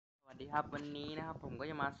ดีครับวันนี้นะครับผมก็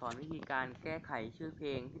จะมาสอนวิธีการแก้ไขชื่อเพล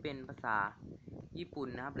งที่เป็นภาษาญี่ปุ่น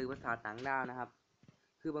นะครับหรือภาษาต่างดาวนะครับ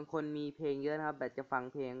คือบางคนมีเพลงเยอะนะครับแต่จะฟัง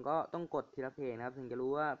เพลงก็ต้องกดทีละเพลงนะครับถึงจะ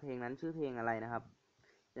รู้ว่าเพลงนั้นชื่อเพลงอะไรนะครับ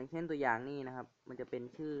อย่างเช่นตัวอย่างนี้นะครับมันจะเป็น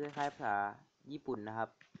ชื่อคล้ายๆภาษาญี่ปุ่นนะครับ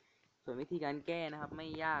ส่วนวิธีการแก้นะครับไม่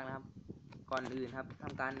ยากนะครับก่อนอื่นครับท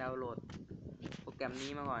ำการดาวน์โหลดโปรแกรม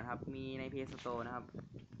นี้มาก่อนครับมีใน Play Store นะครับ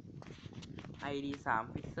ID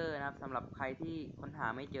 3 Fixer นะครับสำหรับใครที่ค้นหา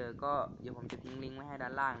ไม่เจอก็เดี๋ยวผมจะทิ้งลิงก์ไว้ให้ด้า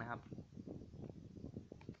นล่างนะครับ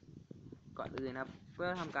ก่อนอื่นครับเพื่อ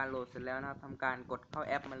ทำการโหลดเสร็จแล้วนะครับทำการกดเข้า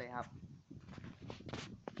แอปมาเลยครับ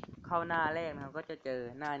เข้าหน้าแรกนะครับก็จะเจอ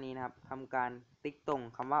หน้านี้นะครับทำการติ๊กตรง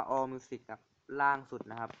คำว่า All Music ครับล่างสุด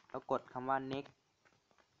นะครับแล้วกดคำว่า Next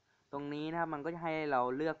ตรงนี้นะครับมันก็จะให้เรา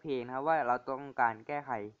เลือกเพลงนะครับว่าเราต้องการแก้ไ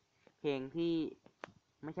ขเพลงที่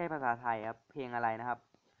ไม่ใช่ภาษาไทยครับเพลงอะไรนะครับ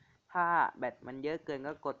ถ้าแบตมันเยอะเกิน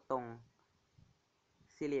ก็กดตรง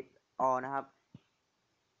select all นะครับ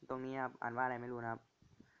ตรงนี้ครับอ่านว่าอะไรไม่รู้นะครับ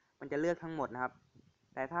มันจะเลือกทั้งหมดนะครับ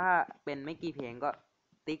แต่ถ้าเป็นไม่กี่เพลงก็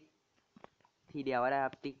ติ๊กทีเดียวก็ได้ค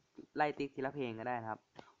รับติ๊กไล่ติ๊กทีละเพลงก็ได้นะครับ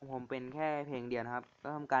ของผมเป็นแค่เพลงเดียวนะครับก็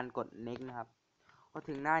ทำการกด next นะครับพอ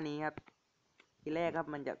ถึงหน้านี้ครับทีแรกครับ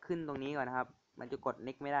มันจะขึ้นตรงนี้ก่อนนะครับมันจะกด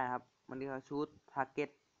next ไม่ได้ครับมันจะชูด target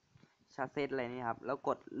chassis อะไรนี่ครับแล้วก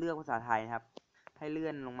ดเลือกภาษาไทยครับให้เลื่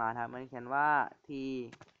อนลงมาครับมันเขียนว่า t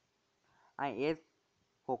is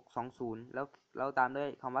 620แล้วตามด้วย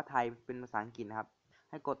คำว่าไทยเป็นภาษาอังกฤษนะครับ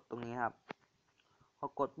ให้กดตรงนี้ครับพอ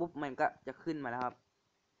กดปุ๊บมันก็จะขึ้นมาแล้วครับ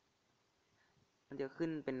มันจะขึ้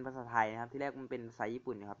นเป็นภาษาไทยนะครับที่แรกมันเป็นภาษาญี่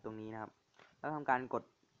ปุ่นนะครับตรงนี้นะครับแล้วทำการกด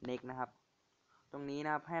next นะครับตรงนี้น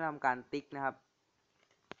ะครับให้ทำการติ๊กนะครับ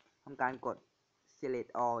ทำการกด select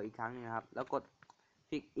all อีกครั้งนึงนะครับแล้วกด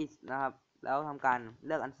fix it นะครับแล้วทำการเ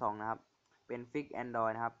ลือกอัน2นะครับเป็น fix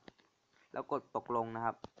Android นะครับแล้วกดตกลงนะค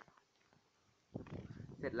รับ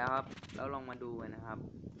เสร็จแล้วครับแล้วลองมาดูกันนะครับ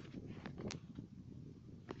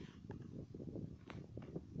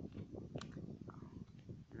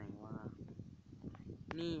ไหนว่า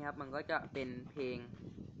นี่ครับมันก็จะเป็นเพลง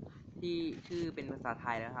ที่ชื่อเป็นภาษาไท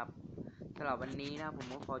ยแล้วครับสำหรับวันนี้นะครับผม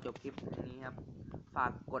ก็ขอจบคลิปนี้ครับฝา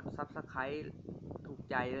กกด Subscribe ถูก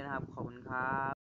ใจด้วยนะครับขอบคุณครับ